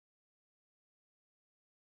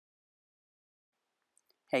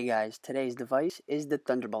Hey guys, today's device is the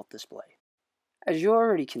Thunderbolt display. As you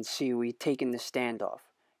already can see, we've taken the stand off.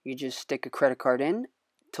 You just stick a credit card in,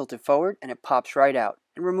 tilt it forward, and it pops right out,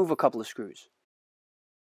 and remove a couple of screws.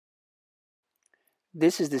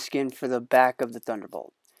 This is the skin for the back of the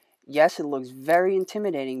Thunderbolt. Yes, it looks very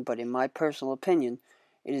intimidating, but in my personal opinion,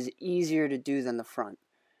 it is easier to do than the front.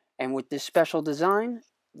 And with this special design,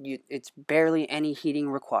 it's barely any heating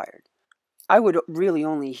required. I would really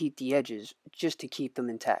only heat the edges just to keep them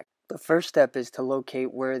intact. The first step is to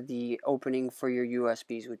locate where the opening for your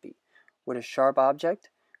USBs would be. With a sharp object,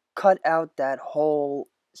 cut out that whole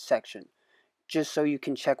section, just so you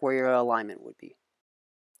can check where your alignment would be.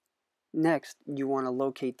 Next, you want to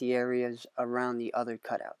locate the areas around the other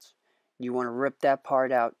cutouts. You want to rip that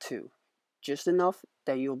part out too, just enough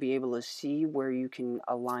that you'll be able to see where you can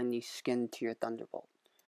align the skin to your Thunderbolt.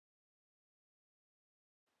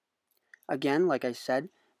 Again, like I said,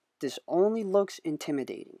 this only looks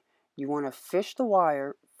intimidating. You want to fish the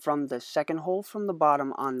wire from the second hole from the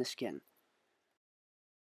bottom on the skin.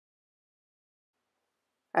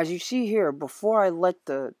 As you see here, before I let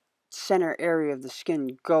the center area of the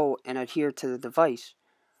skin go and adhere to the device,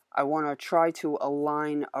 I want to try to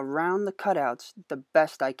align around the cutouts the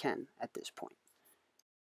best I can at this point.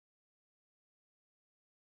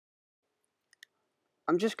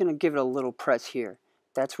 I'm just going to give it a little press here.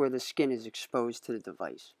 That's where the skin is exposed to the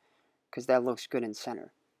device, because that looks good in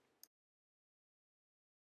center.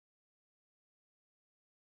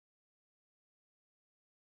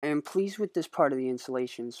 I am pleased with this part of the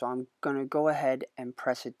installation, so I'm going to go ahead and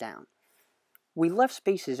press it down. We left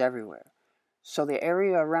spaces everywhere, so the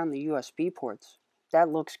area around the USB ports, that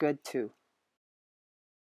looks good too.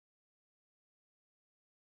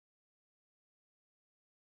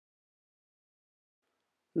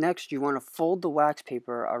 Next, you want to fold the wax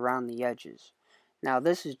paper around the edges. Now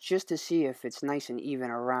this is just to see if it's nice and even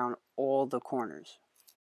around all the corners.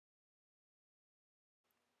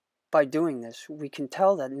 By doing this, we can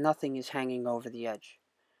tell that nothing is hanging over the edge.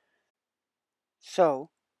 So,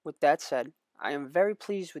 with that said, I am very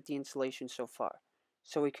pleased with the installation so far,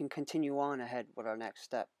 so we can continue on ahead with our next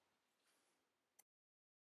step.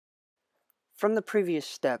 From the previous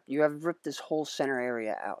step, you have ripped this whole center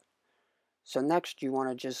area out. So next you want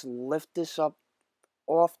to just lift this up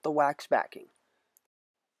off the wax backing.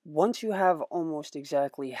 Once you have almost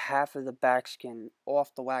exactly half of the back skin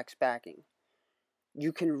off the wax backing,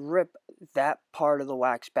 you can rip that part of the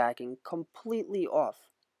wax backing completely off,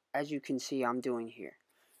 as you can see I'm doing here.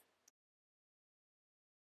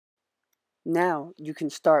 Now you can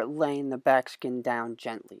start laying the back skin down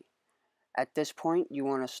gently. At this point you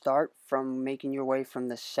want to start from making your way from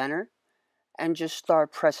the center and just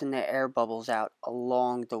start pressing the air bubbles out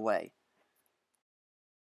along the way.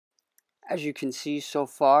 As you can see so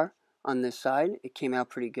far on this side, it came out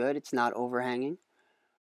pretty good. It's not overhanging.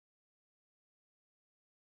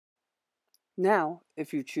 Now,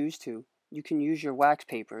 if you choose to, you can use your wax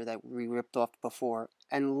paper that we ripped off before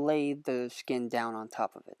and lay the skin down on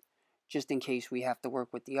top of it, just in case we have to work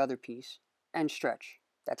with the other piece and stretch.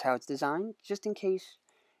 That's how it's designed, just in case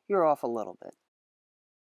you're off a little bit.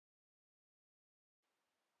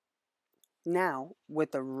 Now,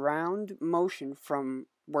 with a round motion from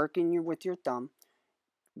working with your thumb,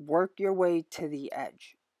 work your way to the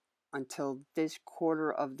edge until this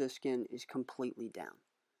quarter of the skin is completely down.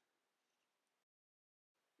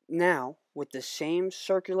 Now, with the same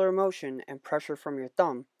circular motion and pressure from your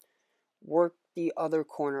thumb, work the other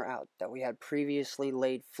corner out that we had previously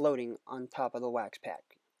laid floating on top of the wax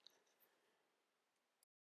pack.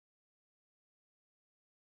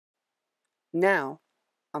 Now,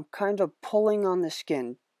 I'm kind of pulling on the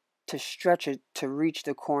skin to stretch it to reach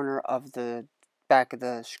the corner of the back of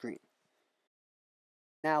the screen.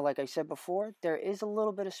 Now, like I said before, there is a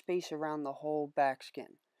little bit of space around the whole back skin.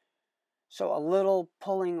 So a little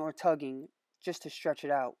pulling or tugging just to stretch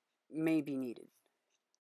it out may be needed.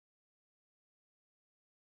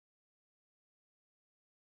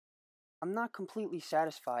 I'm not completely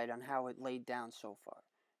satisfied on how it laid down so far,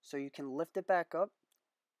 so you can lift it back up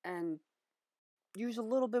and use a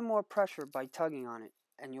little bit more pressure by tugging on it,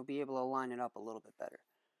 and you'll be able to line it up a little bit better.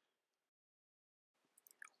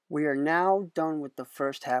 We are now done with the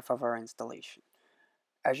first half of our installation.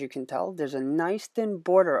 As you can tell, there's a nice thin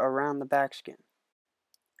border around the back skin.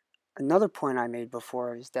 Another point I made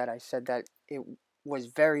before is that I said that it was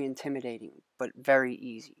very intimidating, but very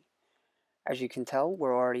easy. As you can tell,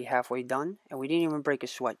 we're already halfway done, and we didn't even break a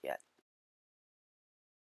sweat yet.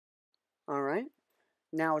 Alright,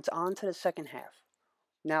 now it's on to the second half.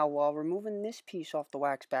 Now, while removing this piece off the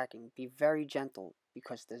wax backing, be very gentle,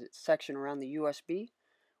 because the section around the USB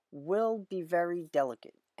will be very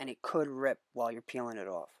delicate, and it could rip while you're peeling it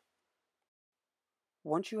off.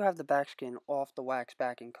 Once you have the back skin off the wax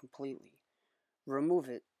backing completely, remove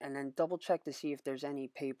it and then double check to see if there's any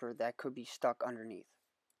paper that could be stuck underneath.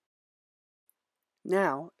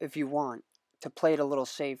 Now, if you want to play it a little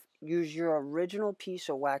safe, use your original piece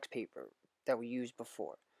of wax paper that we used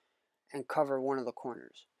before and cover one of the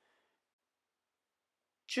corners.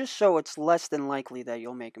 Just so it's less than likely that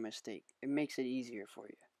you'll make a mistake. It makes it easier for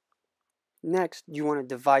you. Next, you want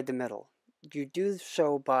to divide the middle. You do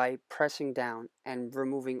so by pressing down and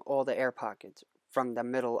removing all the air pockets from the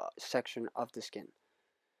middle section of the skin.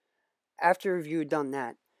 After you've done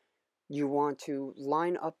that, you want to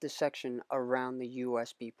line up the section around the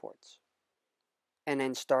USB ports. And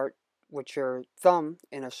then start with your thumb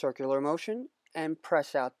in a circular motion and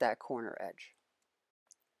press out that corner edge.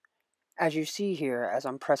 As you see here, as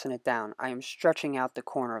I'm pressing it down, I am stretching out the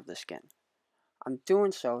corner of the skin. I'm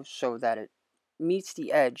doing so that it meets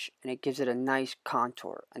the edge and it gives it a nice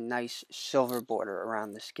contour, a nice silver border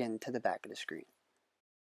around the skin to the back of the screen.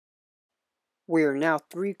 We are now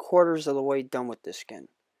 3/4 of the way done with this skin.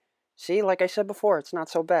 See, like I said before, it's not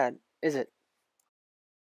so bad, is it?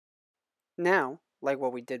 Now, like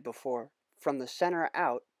what we did before, from the center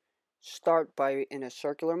out, start by, in a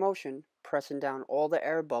circular motion, pressing down all the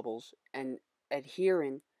air bubbles and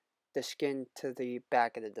adhering the skin to the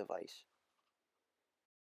back of the device.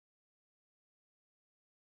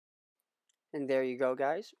 And there you go,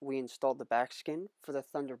 guys. We installed the back skin for the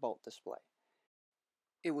Thunderbolt display.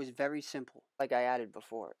 It was very simple, like I added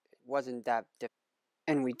before. It wasn't that difficult.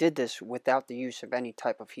 And we did this without the use of any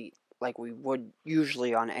type of heat, like we would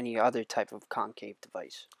usually on any other type of concave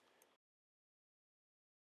device.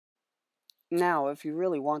 Now, if you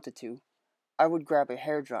really wanted to, I would grab a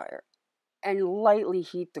hairdryer and lightly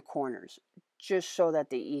heat the corners, just so that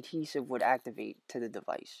the adhesive would activate to the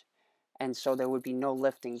device, and so there would be no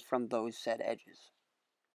lifting from those said edges.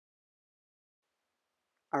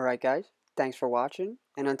 Alright guys, thanks for watching,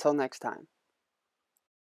 and until next time.